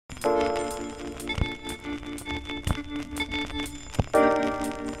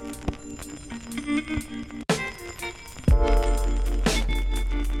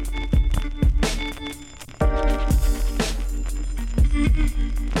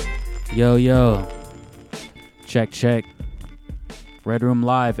Yo, yo. Check, check. Red Room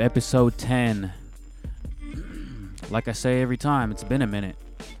Live, episode 10. Like I say every time, it's been a minute.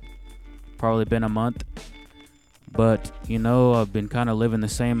 Probably been a month. But, I've been kind of living the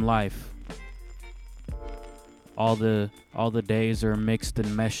same life. All the days are mixed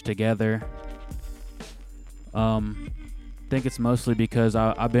and meshed together. I think it's mostly because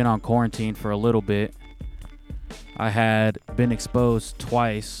I've been on quarantine for a little bit. I had been exposed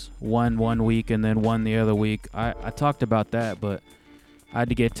twice, one week and then one the other week. I talked about that, but I had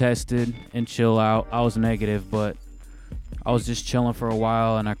to get tested and chill out. I was negative, but I was just chilling for a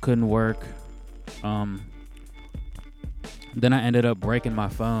while and I couldn't work. Then I ended up breaking my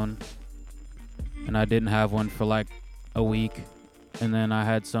phone and I didn't have one for like a week. And then I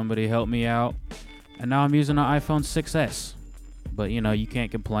had somebody help me out and now I'm using an iPhone 6S. But you can't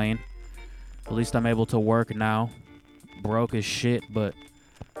complain. At least I'm able to work now. Broke as shit, but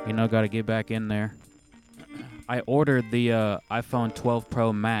gotta get back in there. I ordered the iPhone 12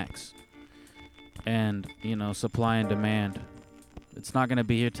 Pro Max, and supply and demand. It's not gonna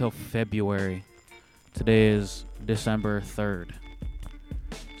be here till February. Today is December 3rd,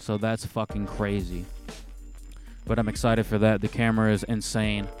 so that's fucking crazy. But I'm excited for that. The camera is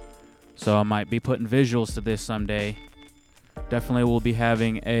insane, so I might be putting visuals to this someday. Definitely will be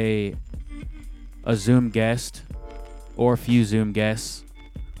having a Zoom guest. Or a few Zoom guests.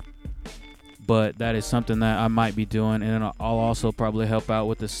 But that is something that I might be doing. And I'll also probably help out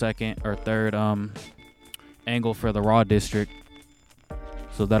with the second or third angle for the Raw District.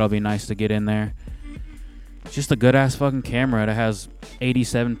 So that'll be nice to get in there. It's just a good ass fucking camera. It has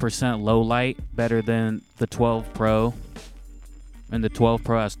 87% low light. Better than the 12 Pro. And the 12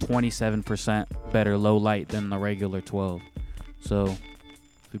 Pro has 27% better low light than the regular 12. So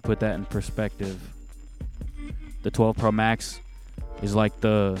if we put that in perspective, the 12 Pro Max is like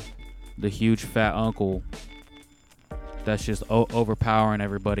the huge fat uncle that's just overpowering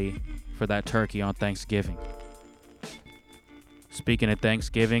everybody for that turkey on Thanksgiving. Speaking of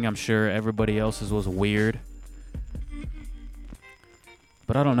Thanksgiving, I'm sure everybody else's was weird.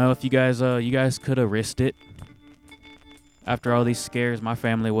 But I don't know if you guys could have risked it. After all these scares, my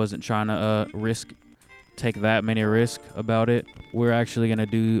family wasn't trying to take that many risks about it. We're actually going to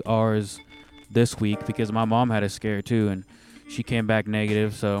do ours this week because my mom had a scare too and she came back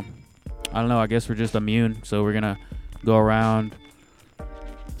negative, so I don't know, I guess we're just immune. So we're gonna go around,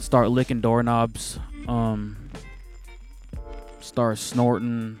 start licking doorknobs, start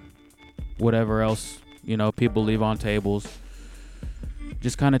snorting whatever else people leave on tables.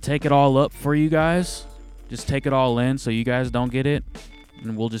 Just kind of take it all up for you guys. Just take it all in so you guys don't get it,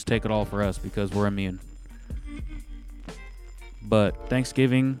 and we'll just take it all for us because we're immune. But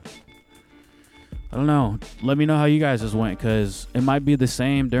Thanksgiving, I don't know. Let me know how you guys just went, because it might be the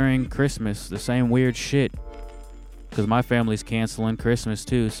same during Christmas. The same weird shit. Because my family's canceling Christmas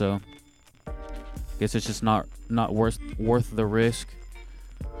too, so guess it's just not worth the risk.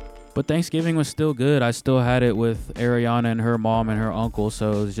 But Thanksgiving was still good. I still had it with Ariana and her mom and her uncle,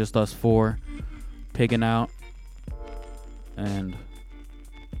 so it was just us four pigging out. And,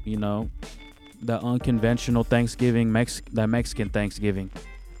 the unconventional Thanksgiving, that Mexican Thanksgiving.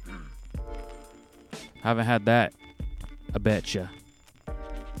 Haven't had that, I betcha.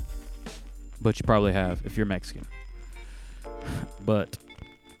 But you probably have if you're Mexican. But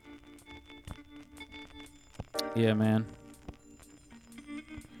yeah, man.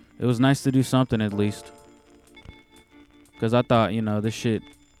 It was nice to do something at least. Because I thought, this shit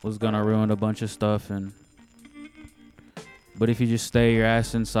was going to ruin a bunch of stuff. But if you just stay your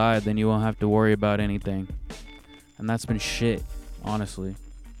ass inside, then you won't have to worry about anything. And that's been shit, honestly.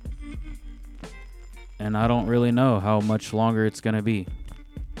 And I don't really know how much longer it's going to be.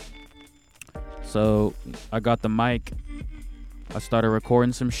 So I got the mic. I started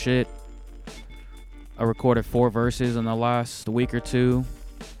recording some shit. I recorded 4 verses in the last week or two.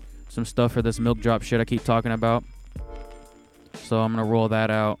 Some stuff for this milk drop shit I keep talking about. So I'm going to roll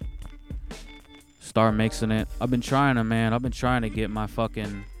that out. Start mixing it. I've been trying to get my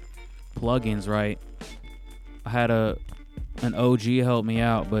fucking plugins right. I had an OG help me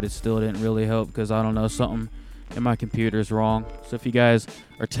out, but it still didn't really help because I don't know, something in my computer's wrong. So if you guys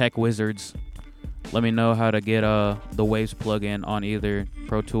are tech wizards, let me know how to get the Waves plugin on either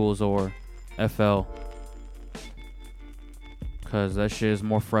Pro Tools or FL, because that shit is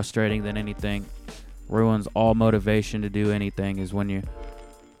more frustrating than anything. Ruins all motivation to do anything is when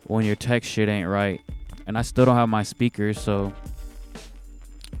your tech shit ain't right. And I still don't have my speakers, so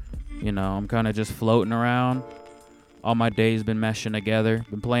I'm kind of just floating around. All my days been meshing together.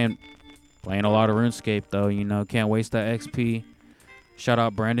 Been playing a lot of RuneScape though, can't waste that XP. Shout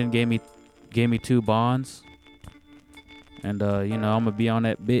out Brandon, gave me 2 bonds. And I'm gonna be on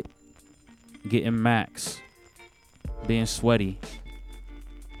that bit, getting max, being sweaty,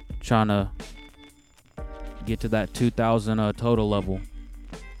 trying to get to that 2,000 total level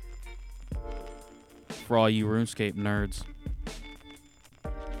for all you RuneScape nerds.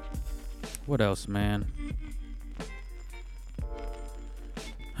 What else, man?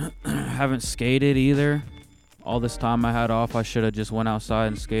 Haven't skated either. All this time I had off, I should have just went outside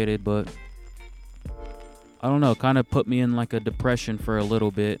and skated, but I don't know, kind of put me in like a depression for a little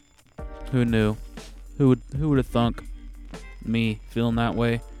bit. Who knew? Who would have thunk me feeling that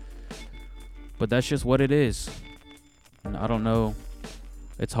way? But that's just what it is. And I don't know.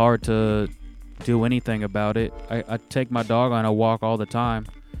 It's hard to do anything about it. I take my dog on a walk all the time,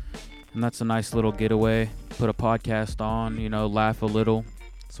 and that's a nice little getaway. Put a podcast on, laugh a little.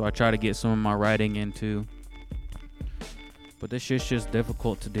 So I try to get some of my writing into. But this shit's just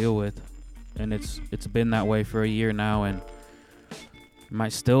difficult to deal with. And it's been that way for a year now, and it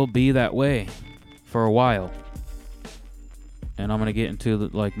might still be that way for a while. And I'm gonna get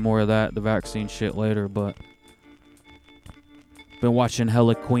into more of the vaccine shit later. But been watching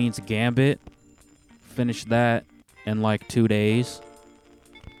hella Queen's Gambit. Finished that in 2 days.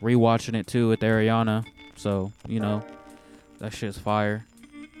 Rewatching it too with Ariana. So that shit's fire.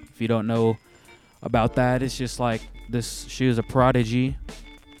 If you don't know about that, it's just this. She was a prodigy.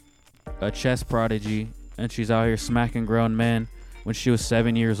 A chess prodigy, and she's out here smacking grown men when she was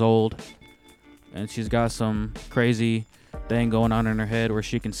 7 years old, and she's got some crazy thing going on in her head where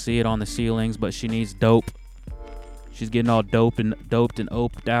she can see it on the ceilings, but she needs dope. She's getting all doped and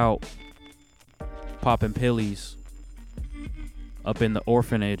oped out, popping pillies up in the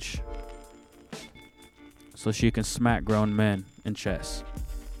orphanage so she can smack grown men in chess.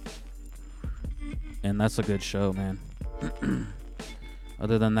 And that's a good show, man.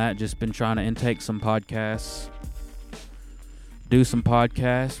 Other than that, just been trying to intake some podcasts. Do some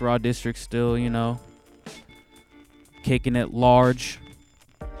podcasts. Raw District still, kicking it large.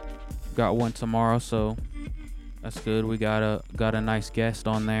 Got one tomorrow, so that's good. We got a nice guest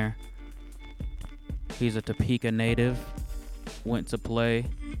on there. He's a Topeka native. Went to play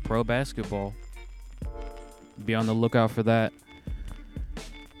pro basketball. Be on the lookout for that.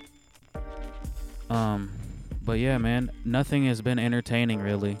 But yeah, man, nothing has been entertaining,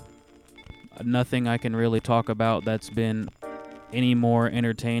 really. Nothing I can really talk about that's been any more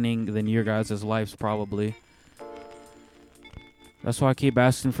entertaining than your guys' lives, probably. That's why I keep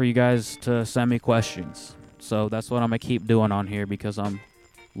asking for you guys to send me questions. So that's what I'm going to keep doing on here, because I'm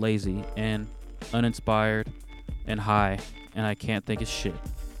lazy and uninspired and high, and I can't think of shit.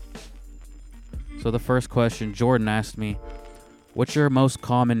 So the first question, Jordan asked me, what's your most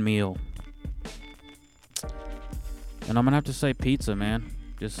common meal? And I'm going to have to say pizza, man.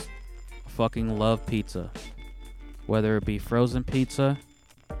 Just fucking love pizza. Whether it be frozen pizza,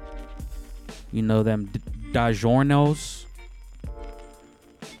 them DiGiorno's,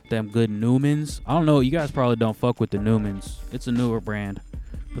 them good Newmans. I don't know, you guys probably don't fuck with the Newmans. It's a newer brand,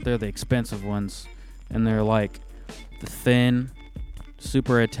 but they're the expensive ones. And they're the thin,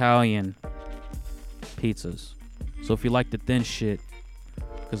 super Italian pizzas. So if you like the thin shit,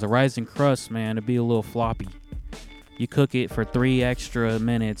 because the rising crust, man, it'd be a little floppy. You cook it for 3 extra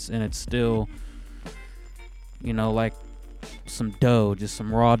minutes and it's still, some dough, just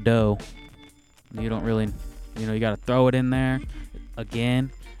some raw dough. You don't really, you got to throw it in there again,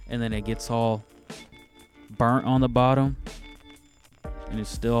 and then it gets all burnt on the bottom and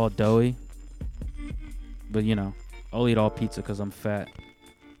it's still all doughy. But, I'll eat all pizza because I'm fat.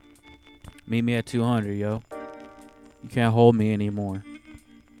 Meet me at 200, yo. You can't hold me anymore.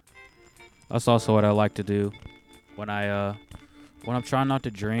 That's also what I like to do. When I'm trying not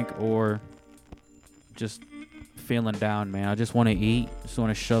to drink or just feeling down, man, I just want to eat, just want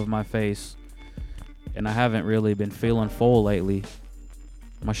to shove my face, and I haven't really been feeling full lately.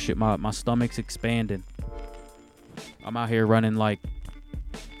 My stomach's expanding. I'm out here running like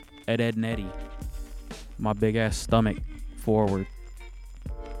Ed and Eddie, my big ass stomach forward,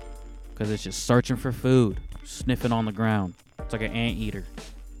 because it's just searching for food, sniffing on the ground. It's like an anteater.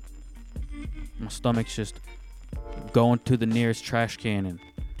 My stomach's just going to the nearest trash can, and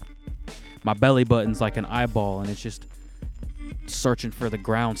my belly button's like an eyeball, and it's just searching for the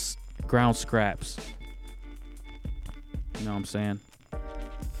ground scraps. You know what I'm saying?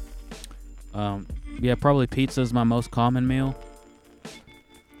 Yeah, probably pizza is my most common meal.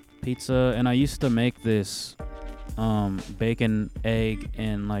 Pizza, and I used to make this bacon, egg,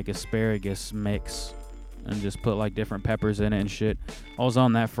 and asparagus mix, and just put different peppers in it and shit. I was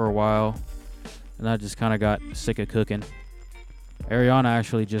on that for a while, and I just kind of got sick of cooking. Ariana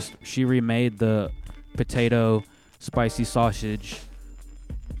actually she remade the potato spicy sausage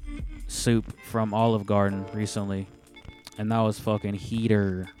soup from Olive Garden recently, and that was fucking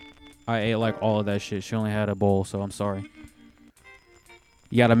heater. I ate like all of that shit. She only had a bowl, so I'm sorry.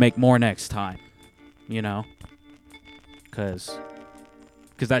 You gotta make more next time, you know, cause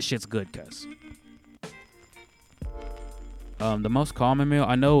that shit's good. Cause the most common meal,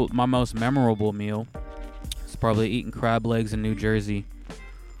 I know my most memorable meal is probably eating crab legs in New Jersey.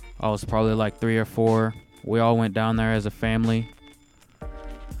 I was probably like 3 or 4. We all went down there as a family,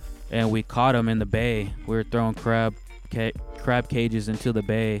 and we caught them in the bay. We were throwing crab cages into the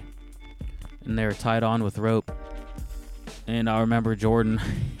bay, and they were tied on with rope. And I remember Jordan,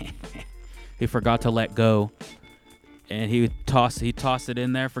 he forgot to let go, and he tossed it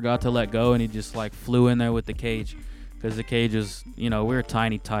in there, forgot to let go, and he just like flew in there with the cage, because the cage was, we were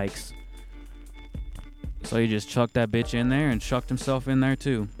tiny tykes. So he just chucked that bitch in there and chucked himself in there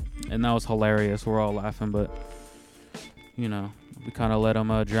too. And that was hilarious. We're all laughing, but, we kind of let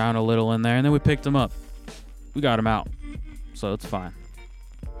him drown a little in there. And then we picked him up. We got him out. So it's fine.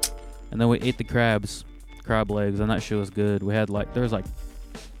 And then we ate the crab legs, and that shit was good. We had there was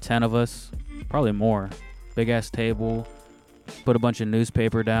 10 of us, probably more. Big ass table. Put a bunch of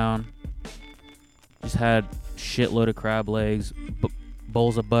newspaper down. Just had shitload of crab legs.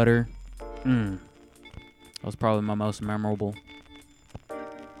 Bowls of butter. That was probably my most memorable.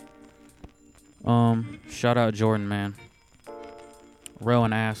 Shout out Jordan, man.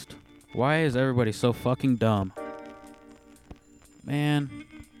 Rowan asked, why is everybody so fucking dumb? Man,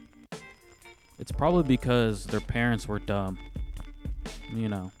 it's probably because their parents were dumb. You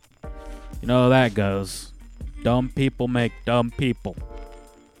know how that goes. Dumb people make dumb people.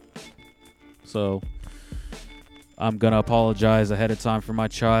 So, I'm gonna apologize ahead of time for my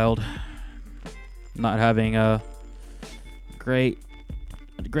child not having a great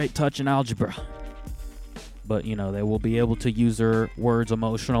touch in algebra. But, they will be able to use their words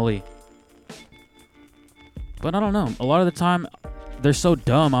emotionally. But I don't know. A lot of the time, they're so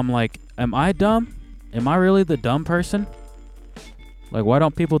dumb. I'm like, am I dumb? Am I really the dumb person? Like, why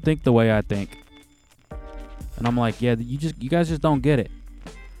don't people think the way I think? And I'm like, yeah, you guys just don't get it.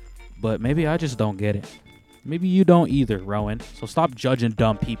 But maybe I just don't get it. Maybe you don't either, Rowan. So stop judging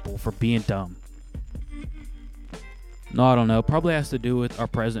dumb people for being dumb. No, I don't know. Probably has to do with our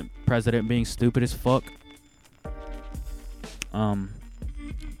president being stupid as fuck.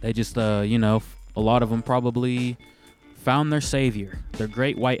 They just, a lot of them probably found their savior, their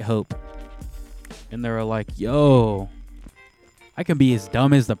great white hope. And they were like, yo, I can be as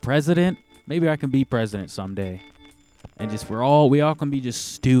dumb as the president. Maybe I can be president someday. And just, we all can be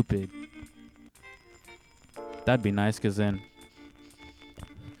just stupid. That'd be nice, because then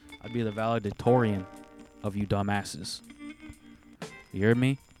I'd be the valedictorian of you dumbasses. You hear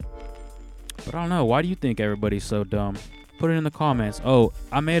me? But I don't know. Why do you think everybody's so dumb? Put it in the comments. Oh,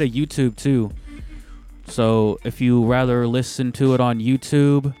 I made a YouTube too. So if you rather listen to it on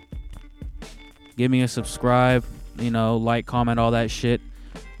YouTube, give me a subscribe, like, comment, all that shit.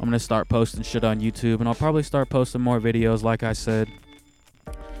 I'm going to start posting shit on YouTube, and I'll probably start posting more videos, like I said.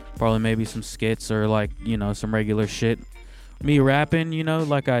 Probably maybe some skits or some regular shit. Me rapping,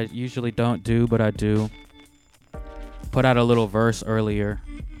 like I usually don't do, but I do. Put out a little verse earlier.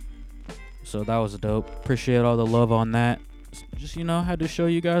 So that was dope. Appreciate all the love on that. Just, had to show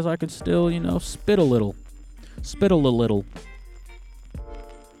you guys I could still, spit a little. Spittle a little.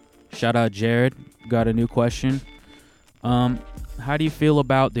 Shout out Jared. Got a new question. How do you feel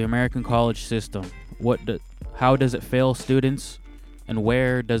about the American college system? How does it fail students? And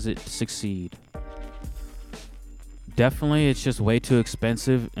where does it succeed? Definitely, it's just way too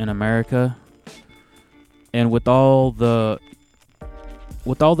expensive in America. And with all the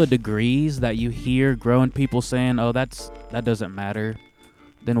degrees that you hear grown people saying, oh, that doesn't matter,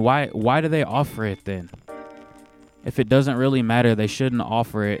 then why do they offer it then? If it doesn't really matter, they shouldn't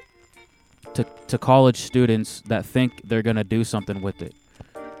offer it to college students that think they're going to do something with it.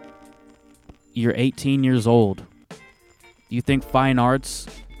 You're 18 years old. You think fine arts,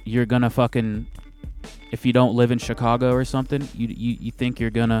 you're going to fucking, if you don't live in Chicago or something, you think you're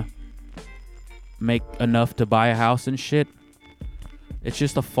going to make enough to buy a house and shit? It's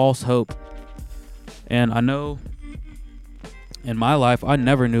just a false hope. And I know in my life, I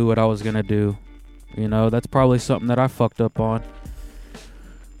never knew what I was going to do. That's probably something that I fucked up on.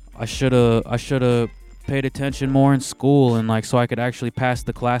 I should have paid attention more in school, and so I could actually pass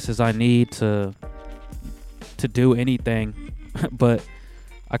the classes I need to do anything. But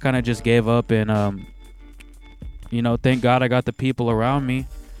I kind of just gave up, and thank God I got the people around me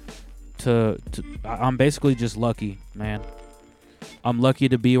I'm basically just lucky, man. I'm lucky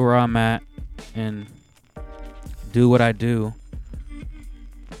to be where I'm at and do what I do.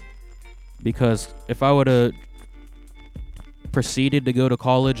 Because if I would have proceeded to go to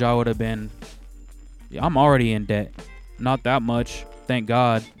college, I would have been... I'm already in debt. Not that much, thank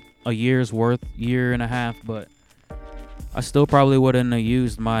God. A year's worth, year and a half, but I still probably wouldn't have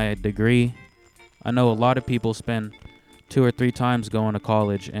used my degree. I know a lot of people spend 2 or 3 times going to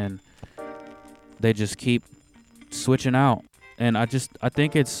college and they just keep switching out. And I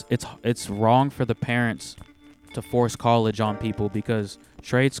think it's wrong for the parents to force college on people, because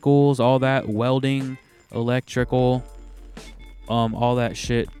trade schools, all that, welding, electrical, all that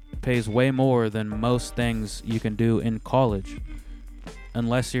shit pays way more than most things you can do in college.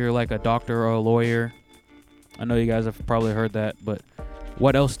 Unless you're like a doctor or a lawyer. I know you guys have probably heard that, but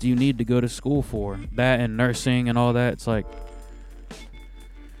what else do you need to go to school for? That and nursing and all that. It's like,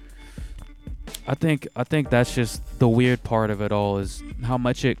 I think that's just the weird part of it all, is how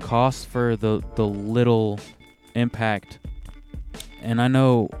much it costs for the little impact. And I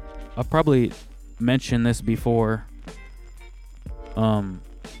know I've probably mentioned this before.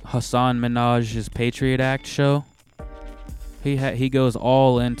 Hassan Minaj's Patriot Act show. He goes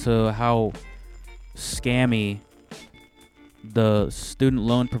all into how scammy the student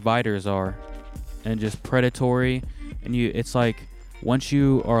loan providers are, and just predatory. And it's like, once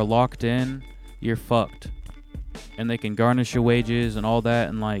you are locked in, you're fucked, and they can garnish your wages and all that.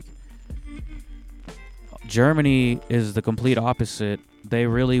 And like, Germany is the complete opposite. They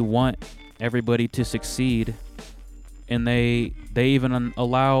really want everybody to succeed, and they even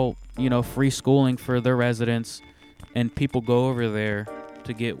allow, free schooling for their residents, and people go over there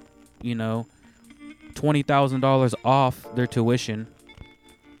to get, $20,000 off their tuition.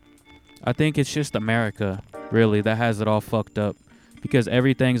 I think it's just America, really, that has it all fucked up, because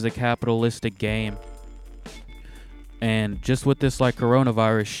everything's a capitalistic game. And just with this like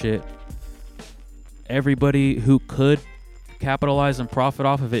coronavirus shit, everybody who could capitalize and profit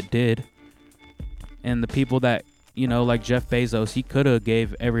off of it did. And the people that, like Jeff Bezos, he could have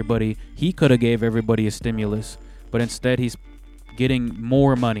gave everybody a stimulus, but instead he's getting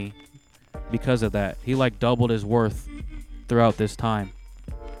more money because of that. He like doubled his worth throughout this time.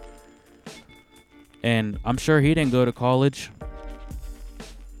 And I'm sure he didn't go to college.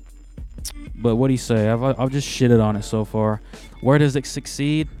 But what'd he say? I've just shitted on it so far. Where does it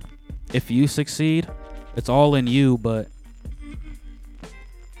succeed? If you succeed, it's all in you. But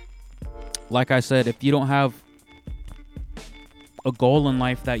like I said, if you don't have a goal in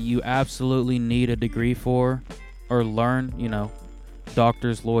life that you absolutely need a degree for, or learn,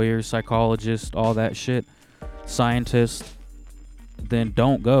 doctors, lawyers, psychologists, all that shit, scientists, then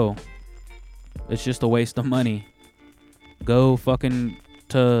don't go. It's just a waste of money. Go fucking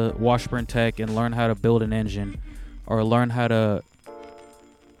to Washburn Tech and learn how to build an engine, or learn how to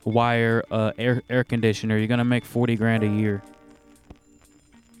wire a air conditioner. You're gonna make $40,000 a year.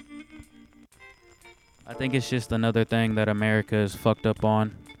 I think it's just another thing that America is fucked up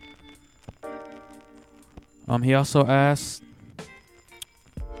on. He also asked,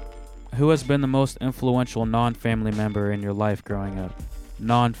 who has been the most influential non-family member in your life growing up?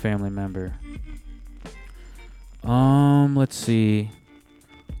 Non-family member. Let's see.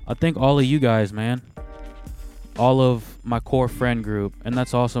 I think all of you guys, man. All of my core friend group. And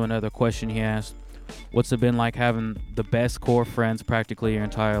that's also another question he asked. What's it been like having the best core friends practically your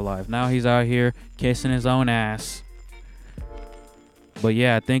entire life? Now he's out here kissing his own ass. But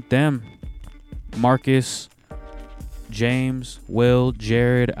yeah, I think them. Marcus, James, Will,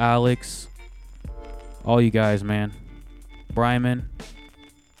 Jared, Alex. All you guys, man. Bryman.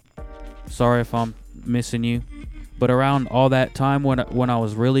 Sorry if I'm missing you. But around all that time when I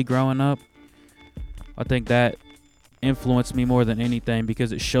was really growing up, I think that influenced me more than anything,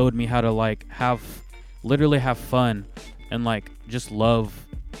 because it showed me how to like literally have fun and like just love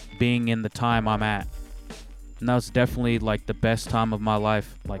being in the time I'm at. And that was definitely like the best time of my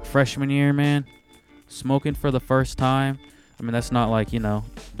life. Like freshman year, man, smoking for the first time. I mean, that's not like,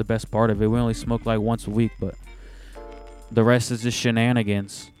 the best part of it. We only smoke like once a week, but the rest is just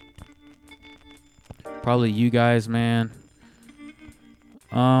shenanigans. Probably you guys, man.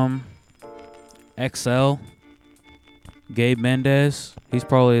 XL, Gabe Mendez. He's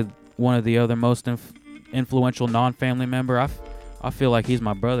probably one of the other most influential non-family member. I feel like he's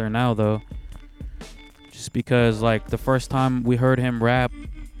my brother now, though. Just because, like, the first time we heard him rap,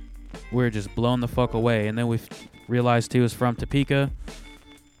 we were just blown the fuck away. And then we realized he was from Topeka.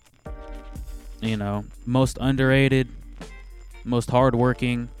 Most underrated, most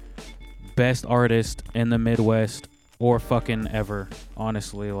hardworking, best artist in the Midwest or fucking ever.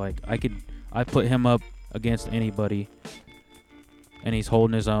 Honestly, like, I put him up against anybody. and he's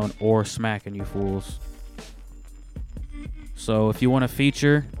holding his own or smacking you fools. So if you want a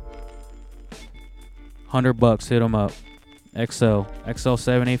feature, $100, hit him up.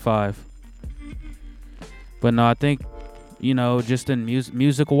 XL785. But no, I think, just in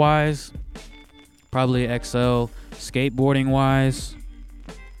music wise, probably XL. Skateboarding wise,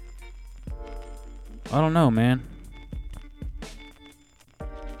 I don't know, man.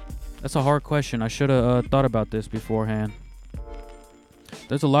 That's a hard question. I should have thought about this beforehand.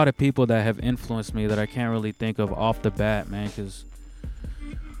 There's a lot of people that have influenced me that I can't really think of off the bat, man, because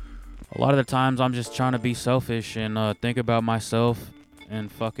a lot of the times I'm just trying to be selfish and think about myself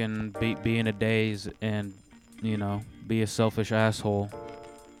and fucking be in a daze and, be a selfish asshole.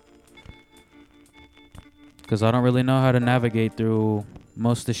 Because I don't really know how to navigate through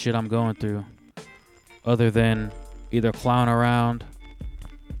most of the shit I'm going through. Other than either clown around,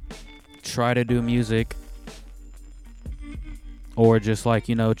 try to do music, or just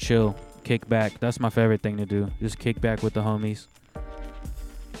chill, kick back. That's my favorite thing to do. Just kick back with the homies.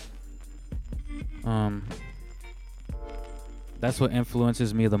 That's what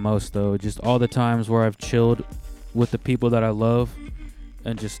influences me the most, though. Just all the times where I've chilled with the people that I love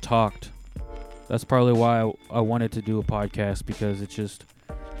and just talked. That's probably why I wanted to do a podcast, because it's just,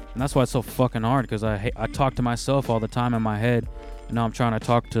 and that's why it's so fucking hard, because I talk to myself all the time in my head, and now I'm trying to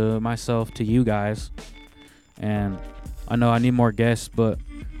talk to myself, to you guys, and I know I need more guests, but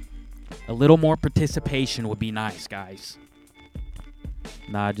a little more participation would be nice, guys.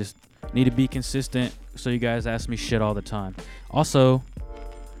 I just need to be consistent so you guys ask me shit all the time. Also,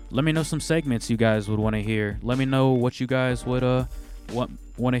 let me know some segments you guys would want to hear. Let me know what you guys would want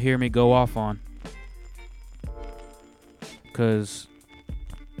to hear me go off on. Because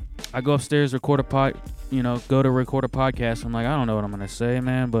I go upstairs, go to record a podcast. I'm like, I don't know what I'm going to say,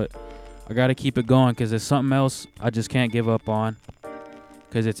 man, but I got to keep it going, because there's something else I just can't give up on.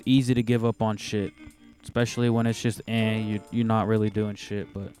 Because it's easy to give up on shit, especially when it's just, you're not really doing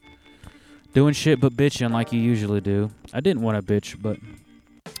shit, but bitching like you usually do. I didn't want to bitch, but,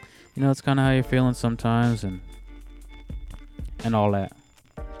 it's kind of how you're feeling sometimes, and all that.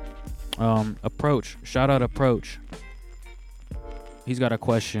 Approach. Shout out Approach. He's got a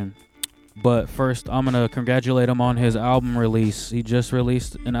question. But first, I'm going to congratulate him on his album release. He just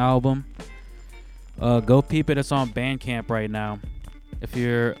released an album. Go peep it. It's on Bandcamp right now. If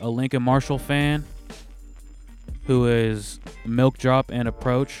you're a Lincoln Marshall fan who is Milk Drop and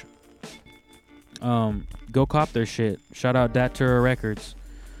Approach, go cop their shit. Shout out Datura Records.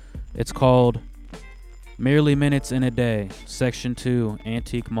 It's called Merely Minutes in a Day, Section 2,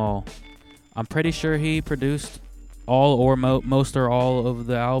 Antique Mall. I'm pretty sure he produced all or most or all of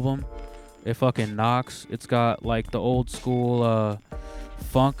the album. It fucking knocks. It's got the old school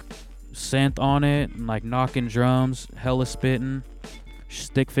funk synth on it, and knocking drums, hella spitting.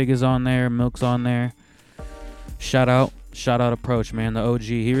 Stick Figures on there, Milk's on there. Shout out Approach, man, the OG.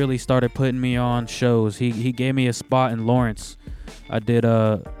 He really started putting me on shows. He gave me a spot in Lawrence. I did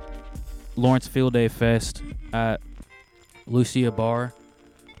Lawrence Field Day Fest at Lucia Bar,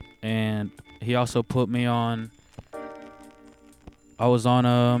 and he also put me on. I was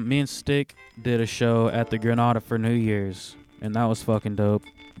on me and Stick did a show at the Granada for New Year's, and that was fucking dope.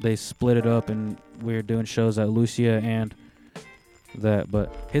 They split it up, and we were doing shows at Lucia and that.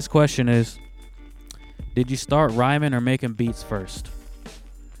 But his question is, did you start rhyming or making beats first?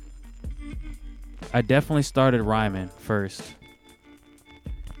 I definitely started rhyming first.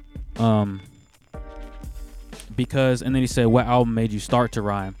 Because, and then he said, what album made you start to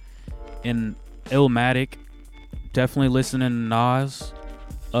rhyme? In Illmatic, definitely listening to Nas,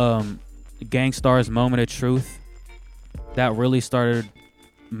 Gang Starr's Moment of Truth. That really started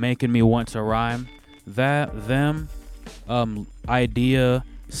making me want to rhyme. Idea,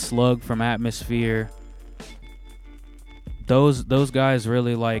 Slug from Atmosphere. Those guys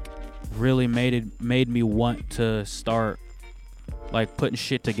really made me want to start putting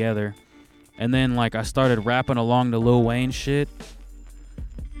shit together. And then I started rapping along the Lil Wayne shit.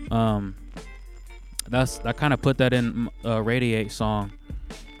 I kind of put that in a Radiate song,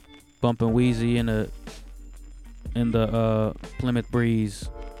 bumping Weezy in the Plymouth Breeze,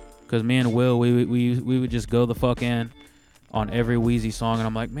 because me and Will we would just go the fuck in on every Weezy song, and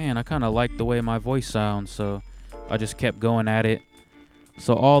I'm like, man, I kind of like the way my voice sounds, so I just kept going at it.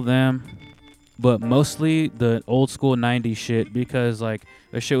 So all them, but mostly the old school 90s shit, because their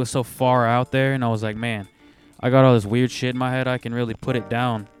shit was so far out there, and I was like, man, I got all this weird shit in my head, I can really put it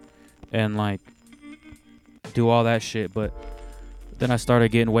down and do all that shit. But then I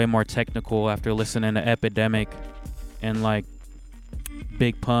started getting way more technical after listening to Epidemic and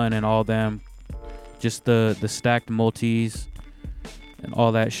Big Pun and all them, just the stacked multis, and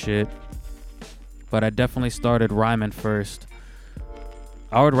all that shit. But I definitely started rhyming first.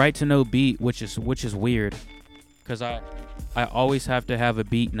 I would write to no beat, which is weird, cause I always have to have a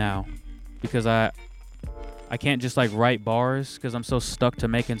beat now, because I can't just like write bars, cause I'm so stuck to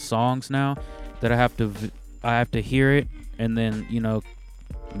making songs now that I have to hear it and then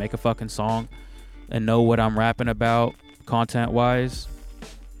make a fucking song and know what I'm rapping about content wise.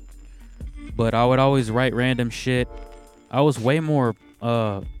 But I would always write random shit. I was way more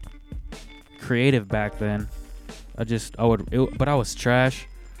creative back then. But I was trash,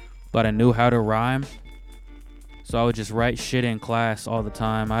 but I knew how to rhyme. So I would just write shit in class all the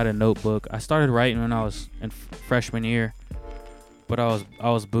time. I had a notebook. I started writing when I was in freshman year, but I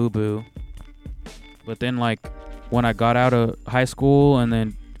was boo-boo. But then like when I got out of high school and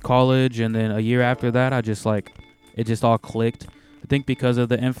then college and then a year after that, it just all clicked. I think because of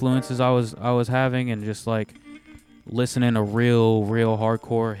the influences I was having and just like listening to real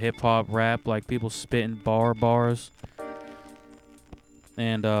hardcore hip hop rap, like people spitting bars.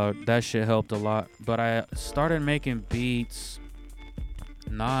 And that shit helped a lot. But I started making beats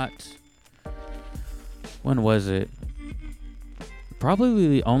when was it?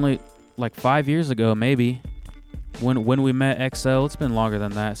 Probably only like 5 years ago, maybe. When we met XL. It's been longer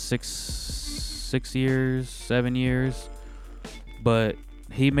than that. 6 years, 7 years. But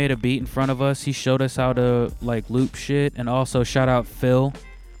he made a beat in front of us. He showed us how to like loop shit. And also shout out Phil.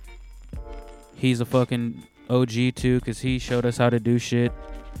 He's a fucking OG too, because he showed us how to do shit.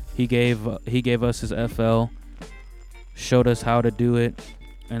 He gave us his FL, showed us how to do it,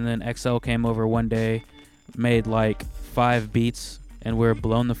 and then XL came over one day, made like 5 beats, and we were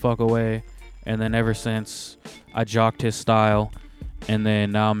blown the fuck away. And then ever since, I jocked his style, and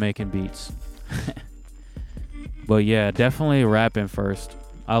then now I'm making beats. But yeah, definitely rapping first.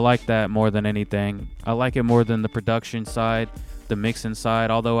 I like that more than anything. I like it more than the production side, the mixing side,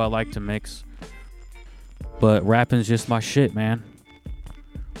 although I like to mix. But rapping's just my shit, man.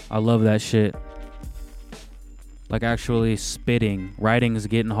 I love that shit. Like actually spitting. Writing is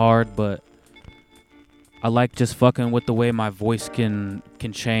getting hard, but I like just fucking with the way my voice can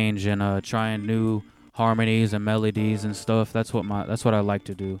change and trying new harmonies and melodies and stuff. That's what I like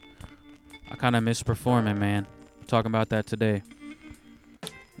to do. I kind of miss performing, man. I'm talking about that today.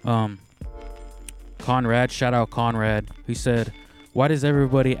 Conrad, shout out Conrad. He said, "Why does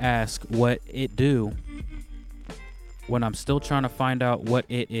everybody ask what it do when I'm still trying to find out what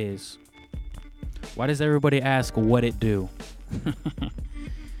it is? Why does everybody ask what it do?"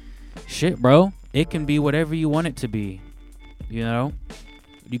 Shit, bro. It can be whatever you want it to be. You know?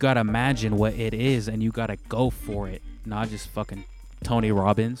 You gotta imagine what it is and you gotta go for it. Not just fucking Tony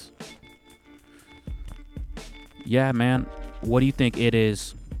Robbins. Yeah, man. What do you think it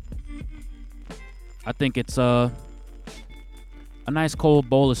is? I think it's a nice cold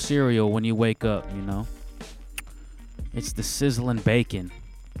bowl of cereal when you wake up, you know? It's the sizzling bacon.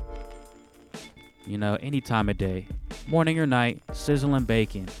 You know, any time of day. Morning or night, sizzling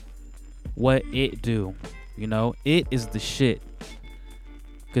bacon. What it do? You know, it is the shit.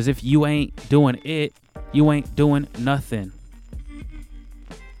 Because if you ain't doing it, you ain't doing nothing.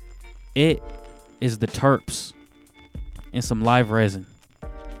 It is the terps and some live resin.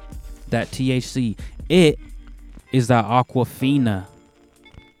 That THC. It is that aquafina.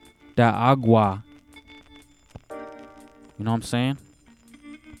 That agua. You know what I'm saying?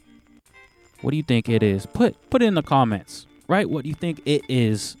 What do you think it is? Put it in the comments. Write what you think it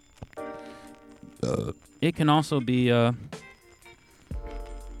is. It can also be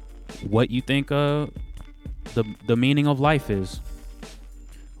what you think the meaning of life is,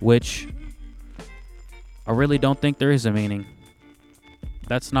 which I really don't think there is a meaning.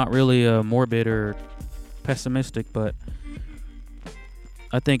 That's not really morbid or pessimistic, but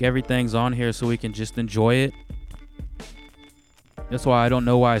I think everything's on here so we can just enjoy it. That's why I don't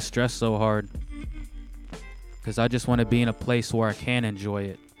know why I stress so hard, because I just want to be in a place where I can enjoy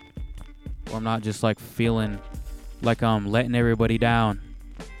it, where I'm not just like feeling like I'm letting everybody down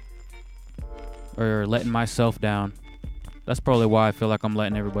or letting myself down. That's probably why I feel like I'm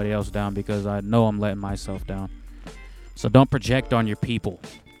letting everybody else down, because I know I'm letting myself down. So don't project on your people.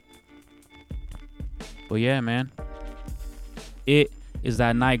 But yeah, man. It is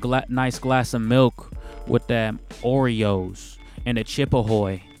that nice glass of milk with that Oreos and a Chip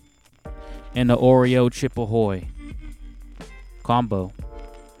Ahoy. And the Oreo Chip Ahoy combo.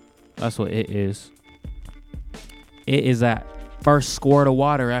 That's what it is. It is that first squirt of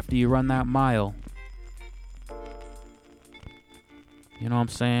water after you run that mile. You know what I'm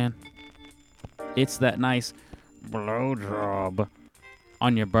saying? It's that nice blowjob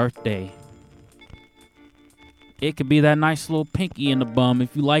on your birthday. It could be that nice little pinky in the bum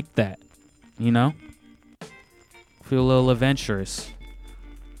if you like that. You know? Feel a little adventurous.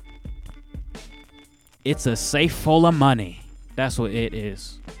 It's a safe full of money. That's what it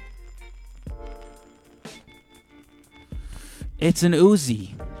is. It's an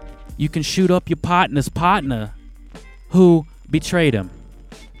Uzi. You can shoot up your partner's partner who betrayed him.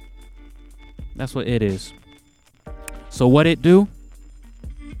 That's what it is. So what it do?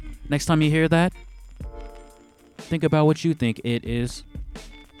 Next time you hear that, think about what you think it is.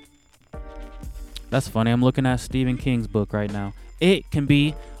 That's funny. I'm looking at Stephen King's book right now. It can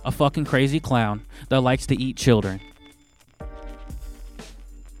be a fucking crazy clown that likes to eat children.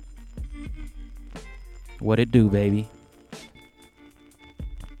 What it do, baby?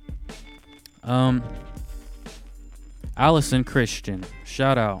 Allison Christian,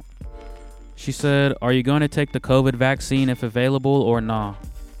 shout out. She said, "Are you going to take the COVID vaccine if available or nah?"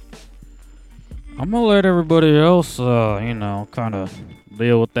 I'm gonna let everybody else, kind of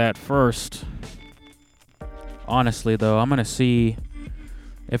deal with that first. Honestly, though, I'm gonna see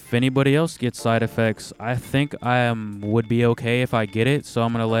if anybody else gets side effects. I think I would be okay if I get it, so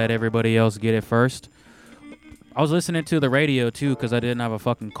I'm gonna let everybody else get it first. I was listening to the radio too because I didn't have a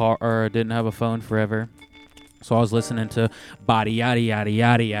fucking car or didn't have a phone forever, so I was listening to body yaddy yaddy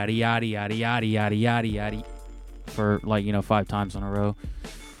yaddy yaddy yaddy yaddy yaddy yaddy yaddy yaddy for 5 times in a row,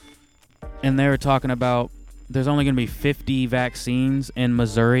 and they were talking about there's only gonna be 50 vaccines in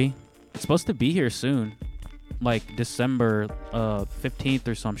Missouri. It's supposed to be here soon. Like December 15th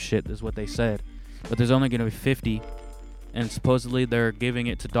or some shit is what they said. But there's only going to be 50. And supposedly they're giving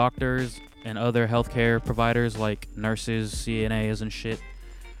it to doctors and other healthcare providers like nurses, CNAs and shit.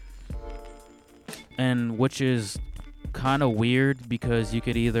 And which is kind of weird because you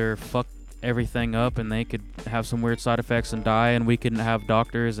could either fuck everything up and they could have some weird side effects and die and we couldn't have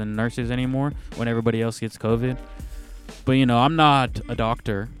doctors and nurses anymore when everybody else gets COVID. But I'm not a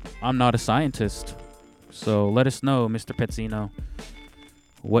doctor. I'm not a scientist. So let us know, Mr. Pezzino,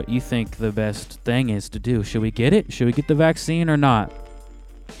 what you think the best thing is to do. Should we get it? Should we get the vaccine or not?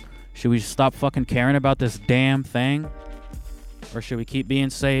 Should we stop fucking caring about this damn thing? Or should we keep being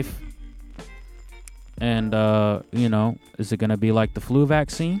safe? And, is it going to be like the flu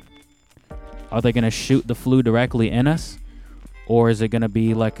vaccine? Are they going to shoot the flu directly in us? Or is it going to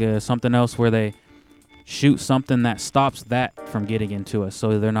be like something else where they shoot something that stops that from getting into us?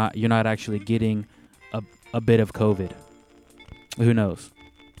 So you're not actually getting a bit of COVID. Who knows?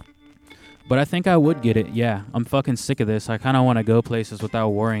 But I think I would get it. Yeah, I'm fucking sick of this. I kind of want to go places without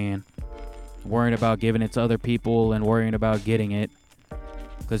worrying about giving it to other people and worrying about getting it,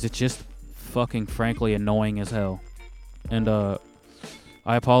 because it's just fucking frankly annoying as hell. And I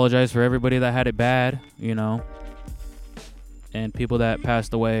apologize for everybody that had it bad, and people that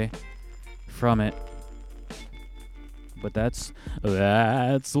passed away from it. But that's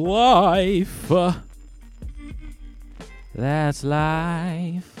life. That's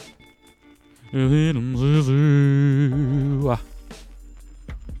life.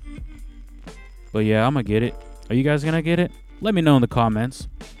 But yeah, I'm gonna get it. Are you guys gonna get it? Let me know in the comments.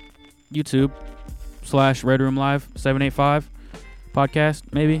 YouTube/Red Room Live 785 podcast,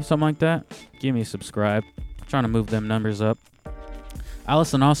 maybe something like that. Give me a subscribe. I'm trying to move them numbers up.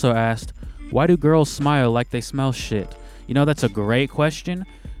 Allison also asked, "Why do girls smile like they smell shit?" That's a great question.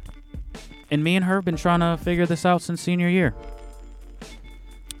 And me and her have been trying to figure this out since senior year.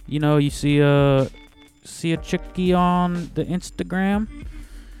 You see a chickie on the Instagram.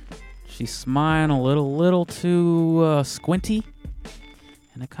 She's smiling a little too squinty.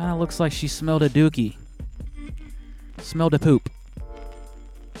 And it kind of looks like she smelled a dookie. Smelled a poop.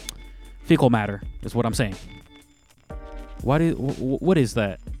 Fecal matter is what I'm saying. What is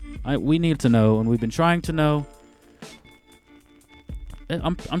that? We need to know, and we've been trying to know.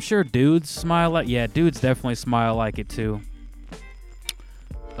 I'm sure dudes smile like... Yeah, dudes definitely smile like it too.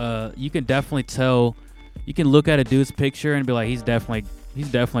 You can definitely tell. You can look at a dude's picture and be like, he's definitely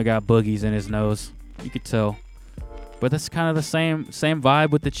got boogies in his nose. You could tell. But that's kind of the same vibe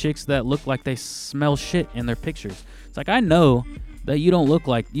with the chicks that look like they smell shit in their pictures. It's like, I know that you don't look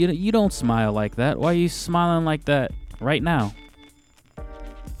like... You don't smile like that. Why are you smiling like that right now?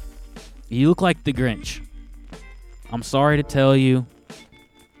 You look like the Grinch. I'm sorry to tell you.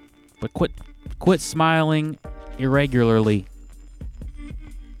 But quit smiling irregularly.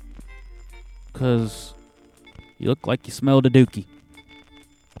 Because you look like you smelled a dookie.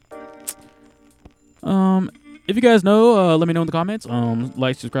 If you guys know, let me know in the comments.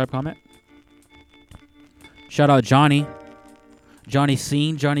 Like, subscribe, comment. Shout out Johnny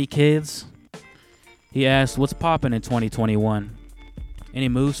Scene, Johnny Kids. He asked, "What's poppin' in 2021? Any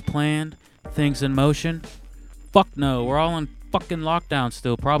moves planned? Things in motion? Fuck no. We're all in fucking lockdown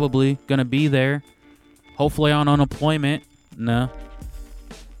still. Probably gonna be there. Hopefully on unemployment. No.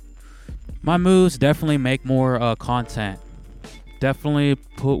 My moves definitely make more content. Definitely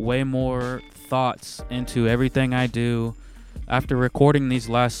put way more thoughts into everything I do. After recording these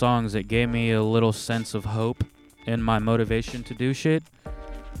last songs, it gave me a little sense of hope in my motivation to do shit.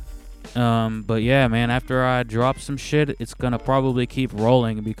 But yeah, man, after I drop some shit, it's gonna probably keep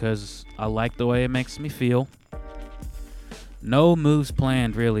rolling because I like the way it makes me feel. No moves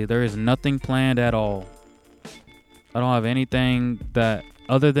planned, really. There is nothing planned at all. I don't have anything that,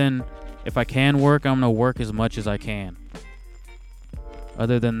 other than if I can work, I'm gonna work as much as I can.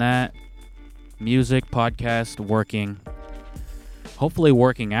 Other than that, music, podcast, working. Hopefully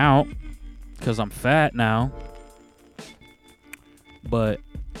working out, because I'm fat now. But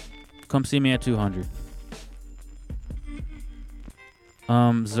come see me at 200.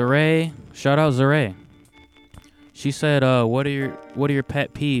 Zaray, shout out Zaray. She said, what are your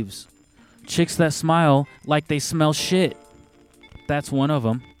pet peeves? Chicks that smile like they smell shit. That's one of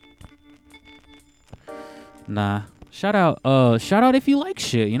them. Nah. Shout out if you like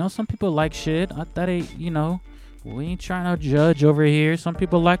shit. You know, some people like shit. That ain't, you know, we ain't trying to judge over here. Some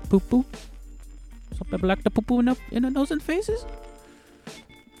people like poo-poo. Some people like the poo-poo in the nose and faces.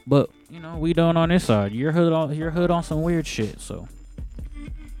 But, you know, we don't on this side. You're hood on some weird shit, so.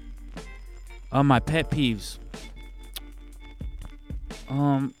 My pet peeves.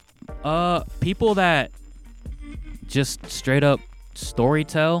 People that just straight up story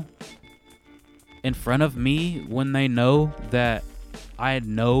tell in front of me when they know that I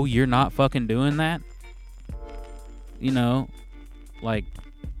know you're not fucking doing that. You know, like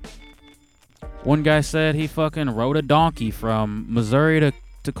one guy said he fucking rode a donkey from Missouri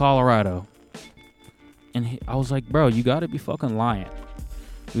to Colorado. And I was like, bro, you gotta be fucking lying.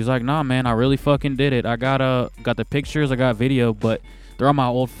 He was like, nah, man, I really fucking did it. I got the pictures, I got video, but they're on my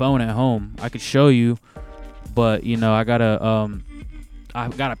old phone at home. I could show you, but you know, I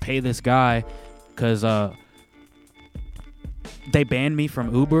gotta pay this guy because they banned me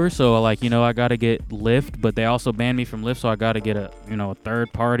from Uber, so like, you know, I gotta get Lyft, but they also banned me from Lyft, so I gotta get a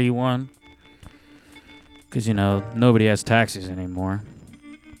third party one because, you know, nobody has taxis anymore.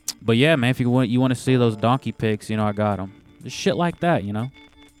 But yeah, man, if you want to see those donkey pics, you know, I got them. Just shit like that, you know.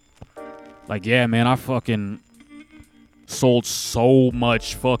 Like, yeah, man, I fucking sold so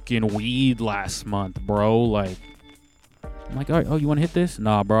much fucking weed last month, bro. Like, I'm like, oh, you want to hit this?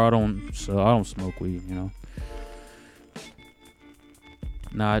 Nah, bro, I don't smoke weed, you know.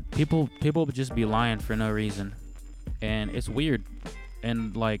 Nah, people just be lying for no reason, and it's weird.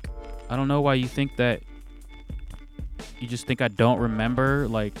 And like, I don't know why you think that. You just think I don't remember,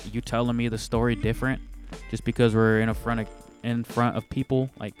 like, you telling me the story different just because we're in front of people.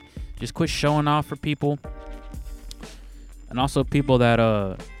 Like, just quit showing off for people. And also people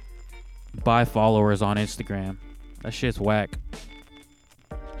that buy followers on Instagram. That shit's whack.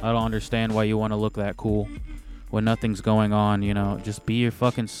 I don't understand why you want to look that cool when nothing's going on, you know. Just be your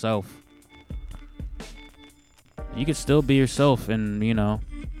fucking self. You could still be yourself and, you know,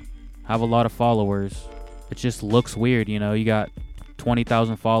 have a lot of followers. It just looks weird, you know. You got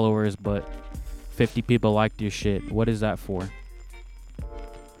 20,000 followers, but 50 people liked your shit. What is that for?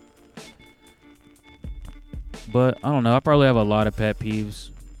 But I don't know. I probably have a lot of pet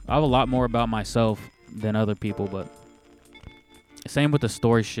peeves. I have a lot more about myself than other people, but same with the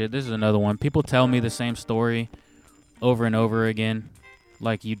story shit. This is another one. People tell me the same story over and over again.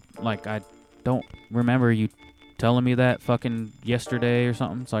 Like I don't remember you telling me that fucking yesterday or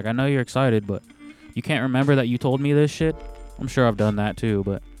something. It's like, I know you're excited, but you can't remember that you told me this shit? I'm sure I've done that too,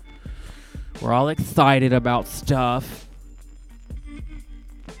 but we're all excited about stuff.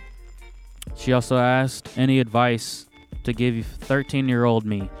 She also asked any advice to give you 13-year-old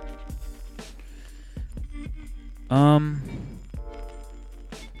me.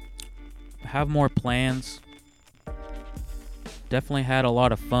 Have more plans. Definitely had a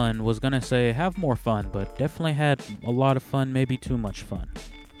lot of fun. Was gonna say have more fun, but definitely had a lot of fun, maybe too much fun.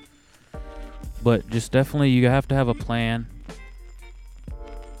 But just definitely, you have to have a plan.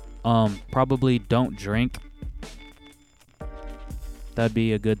 Probably don't drink. That'd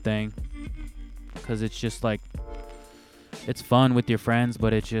be a good thing. Because it's just like, it's fun with your friends,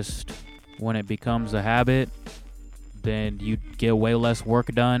 but it just, when it becomes a habit, then you get way less work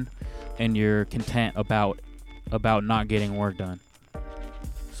done, and you're content about not getting work done.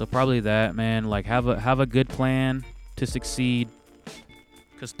 So probably that, man. Like, have a good plan to succeed.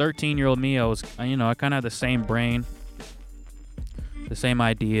 Because 13-year-old me, I was, you know, I kind of had the same brain, the same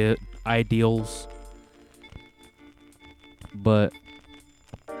ideals, but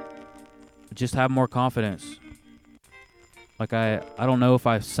just have more confidence. Like I don't know if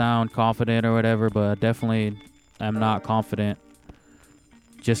I sound confident or whatever, but I definitely am not confident.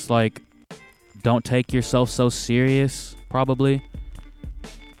 Just like, don't take yourself so serious, probably.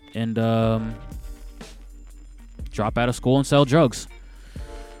 And drop out of school and sell drugs.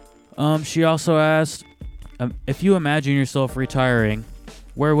 She also asked, if you imagine yourself retiring,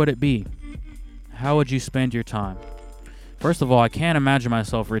 where would it be? How would you spend your time? First of all, I can't imagine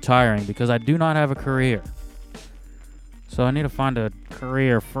myself retiring because I do not have a career. So I need to find a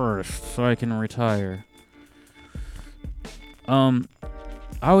career first so I can retire. I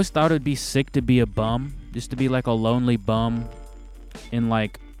always thought it'd be sick to be a bum, just to be like a lonely bum in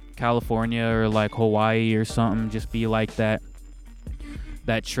like California or like Hawaii or something. Just be like that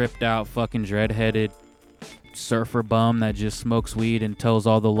tripped out fucking dread-headed surfer bum that just smokes weed and tells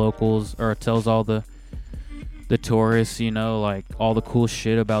all the locals, or tells all the tourists, you know, like all the cool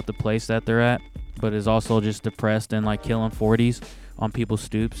shit about the place that they're at, but is also just depressed and like killing 40s on people's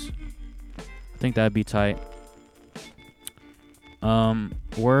stoops. I think that'd be tight.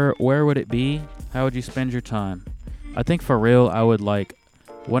 Where would it be? How would you spend your time? I think for real, I would like,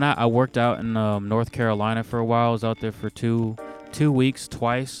 when I worked out in North Carolina for a while. I was out there for two weeks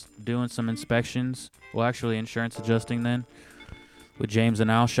twice doing some inspections. Well, actually insurance adjusting then with James and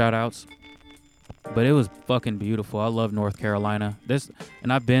Al, shout outs. But it was fucking beautiful. I love North Carolina.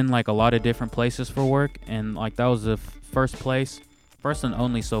 And I've been like a lot of different places for work, and like that was the first and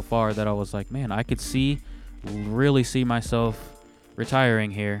only so far that I was like, man, I could really see myself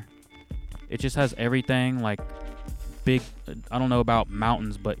retiring here. It just has everything, like big, I don't know about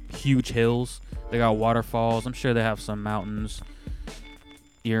mountains, but huge hills. They got waterfalls. I'm sure they have some mountains.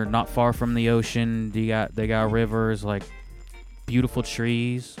 You're not far from the ocean. They got rivers, like beautiful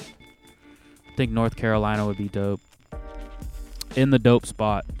trees. I think North Carolina would be dope. In the dope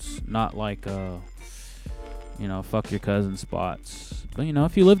spots, not like fuck your cousin spots. But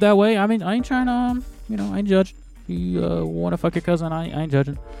if you live that way, I mean, I ain't trying to I ain't judging. If you want to fuck your cousin, I ain't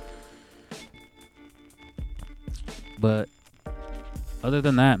judging. But other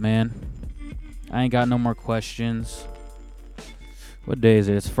than that, man, I ain't got no more questions. What day is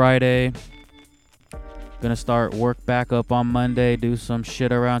it? It's Friday. Gonna start work back up on Monday, do some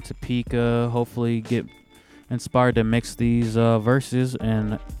shit around Topeka, hopefully get inspired to mix these verses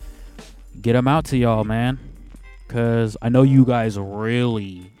and get them out to y'all, man. Because I know you guys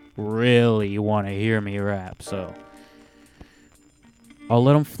really, really want to hear me rap, so I'll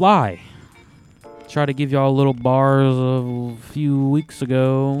let them fly. Try to give y'all little bars a few weeks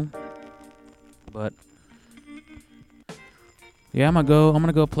ago, but yeah, I'm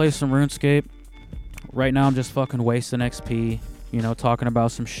gonna go play some RuneScape. Right now I'm just fucking wasting XP, talking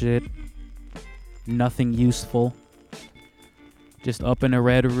about some shit. Nothing useful. Just up in a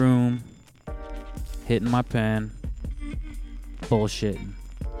red room, hitting my pen, bullshitting.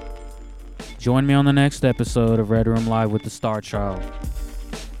 Join me on the next episode of Red Room Live with the Star Child.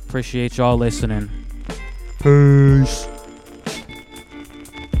 Appreciate y'all listening. Peace.